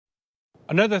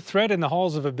Another threat in the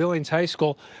halls of a Billings high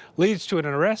school leads to an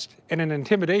arrest and an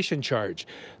intimidation charge.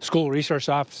 School resource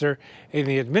officer and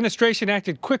the administration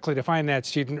acted quickly to find that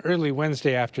student early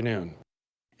Wednesday afternoon.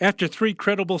 After 3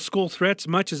 credible school threats,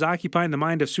 much is occupying the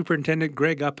mind of Superintendent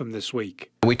Greg Upham this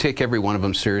week. We take every one of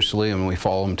them seriously and we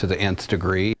follow them to the nth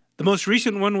degree. The most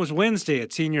recent one was Wednesday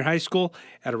at Senior High School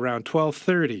at around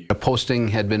 12:30. A posting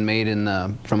had been made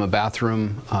from a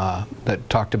bathroom that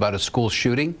talked about a school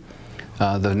shooting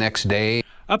the next day.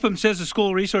 Upham says the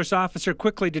school resource officer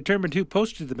quickly determined who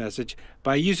posted the message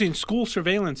by using school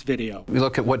surveillance video. We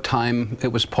look at what time it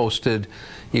was posted.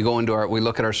 You go into we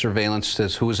look at our surveillance,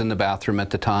 says who was in the bathroom at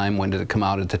the time, when did it come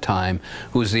out at the time,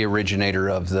 who's the originator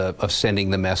of sending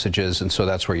the messages, and so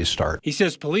that's where you start. He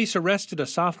says police arrested a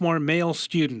sophomore male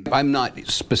student. I'm not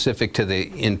specific to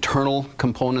the internal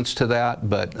components to that,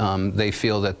 but they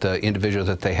feel that the individual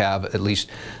that they have at least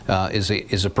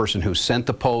is a person who sent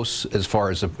the posts. As far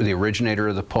as the originator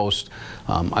of the post,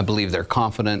 I believe they're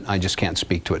confident. I just can't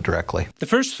speak to it directly. The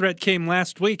first threat came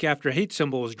last week after a hate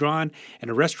symbol was drawn in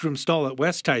a restroom stall at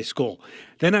West High School.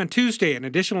 Then on Tuesday, an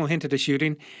additional hint at a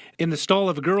shooting in the stall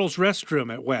of a girls'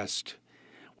 restroom at West.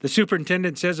 The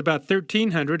superintendent says about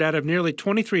 1,300 out of nearly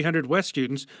 2,300 West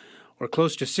students, or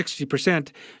close to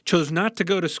 60%, chose not to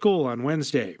go to school on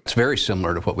Wednesday. It's very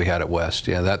similar to what we had at West.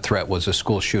 Yeah, that threat was a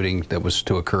school shooting that was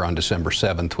to occur on December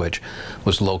 7th, which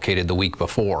was located the week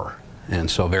before. And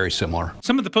so very similar.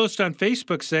 Some of the posts on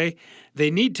Facebook say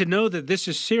they need to know that this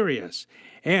is serious,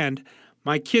 and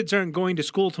my kids aren't going to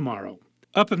school tomorrow.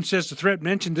 Upham says the threat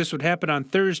mentioned this would happen on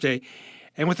Thursday,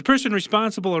 and with the person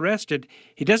responsible arrested,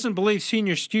 he doesn't believe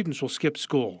senior students will skip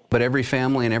school. But every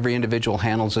family and every individual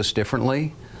handles this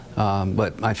differently.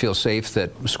 But I feel safe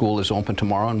that school is open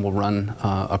tomorrow and will run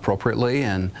appropriately,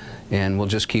 and we'll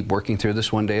just keep working through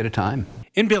this one day at a time.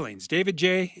 In Billings, David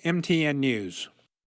J., MTN News.